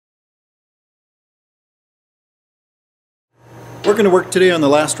We're going to work today on the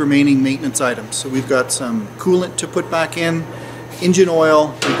last remaining maintenance items. So we've got some coolant to put back in, engine oil,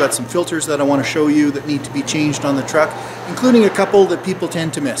 we've got some filters that I want to show you that need to be changed on the truck, including a couple that people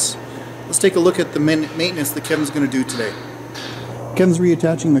tend to miss. Let's take a look at the maintenance that Kevin's going to do today. Kevin's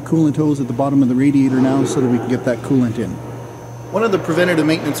reattaching the coolant hose at the bottom of the radiator now so that we can get that coolant in. One of the preventative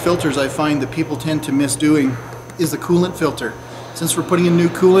maintenance filters I find that people tend to miss doing is the coolant filter. Since we're putting in new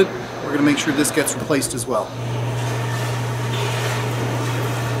coolant, we're going to make sure this gets replaced as well.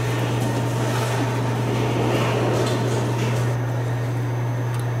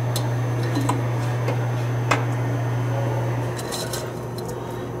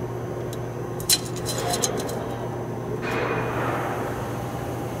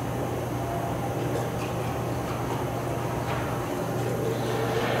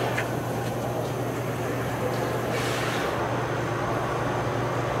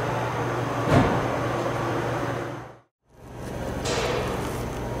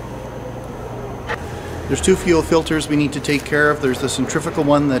 There's two fuel filters we need to take care of. There's the centrifugal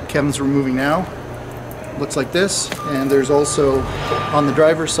one that Kevin's removing now. Looks like this. And there's also, on the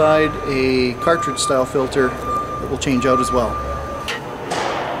driver's side, a cartridge style filter that will change out as well.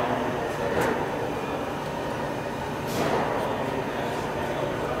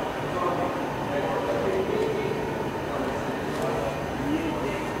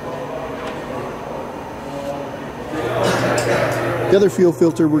 The other fuel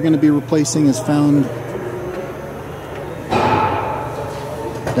filter we're going to be replacing is found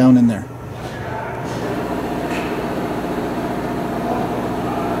down in there.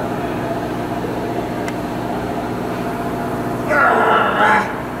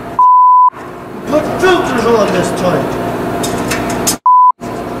 Put filters on this time.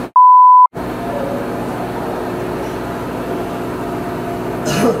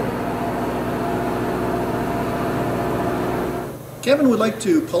 Kevin would like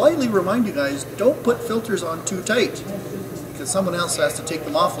to politely remind you guys, don't put filters on too tight, because someone else has to take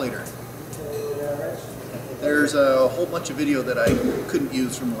them off later. There's a whole bunch of video that I couldn't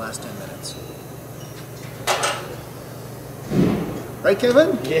use from the last 10 minutes. Right,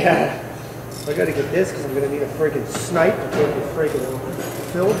 Kevin? Yeah. I gotta get this because I'm gonna need a freaking snipe to take the freaking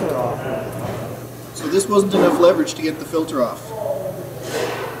filter off. So this wasn't enough leverage to get the filter off.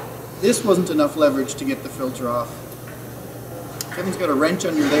 This wasn't enough leverage to get the filter off. Kevin's got a wrench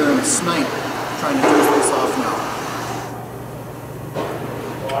under there and a snipe trying to twist this off now.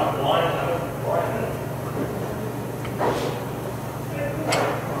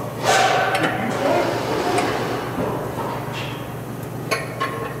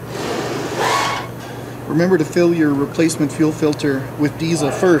 Remember to fill your replacement fuel filter with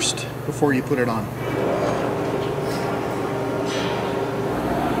diesel first before you put it on.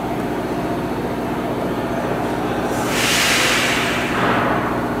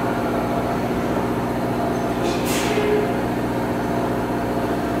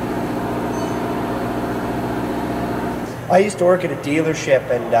 I used to work at a dealership,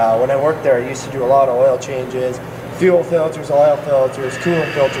 and when I worked there, I used to do a lot of oil changes, fuel filters, oil filters,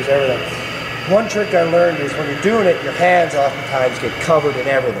 coolant filters, everything. One trick I learned is when you're doing it, your hands oftentimes get covered in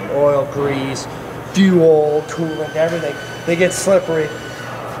everything. Oil, grease, fuel, coolant, everything. They get slippery.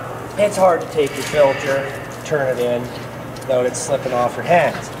 It's hard to take your filter, turn it in, without it slipping off your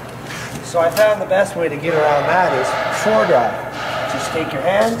hands. So I found the best way to get around that is shore drive. Just take your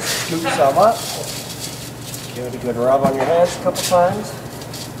hands, scoop some up, give it a good rub on your hands a couple times,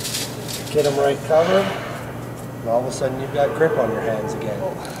 get them right covered, and all of a sudden you've got grip on your hands again.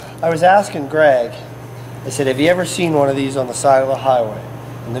 I was asking Greg, I said, have you ever seen one of these on the side of the highway,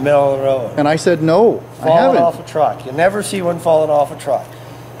 in the middle of the road? And I said, no, I haven't. Falling off a truck. You'll never see one falling off a truck.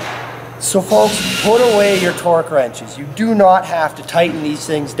 So folks, put away your torque wrenches. You do not have to tighten these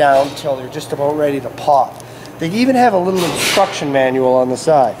things down until they're just about ready to pop. They even have a little instruction manual on the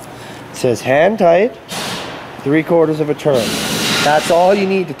side. It says hand tight, 3/4 of a turn. That's all you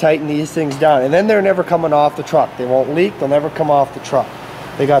need to tighten these things down. And then they're never coming off the truck. They won't leak, they'll never come off the truck.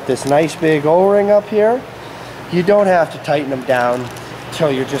 They got this nice big O-ring up here. You don't have to tighten them down until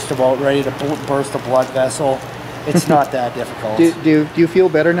you're just about ready to burst a blood vessel. It's not that difficult. Do you feel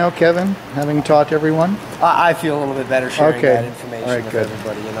better now, Kevin, having taught everyone? I feel a little bit better sharing that information right, with good.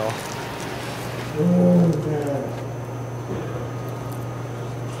 everybody, you know.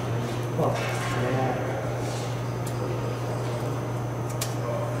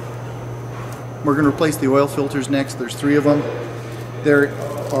 We're going to replace the oil filters next. There's 3 of them. There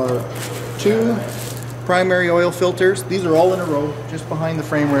are 2 primary oil filters. These are all in a row, just behind the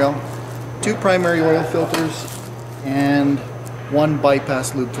frame rail. 2 primary oil filters and 1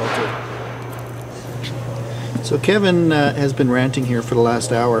 bypass lube filter. So Kevin has been ranting here for the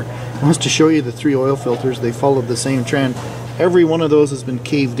last hour. He wants to show you the 3 oil filters. They followed the same trend. Every one of those has been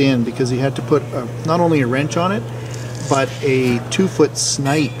caved in because he had to put not only a wrench on it, but a 2-foot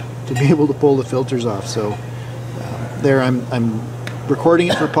snipe to be able to pull the filters off. So there, I'm recording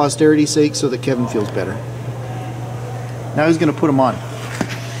it for posterity's sake so that Kevin feels better. Now he's going to put them on.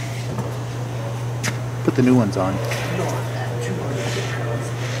 Put the new ones on.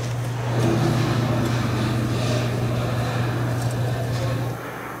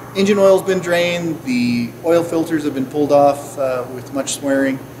 Engine oil's been drained, the oil filters have been pulled off with much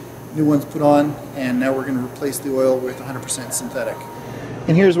swearing, new ones put on, and now we're going to replace the oil with 100% synthetic.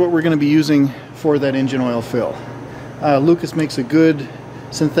 And here's what we're going to be using for that engine oil fill. Lucas makes a good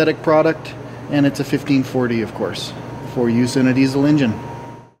synthetic product, and it's a 1540, of course, for use in a diesel engine.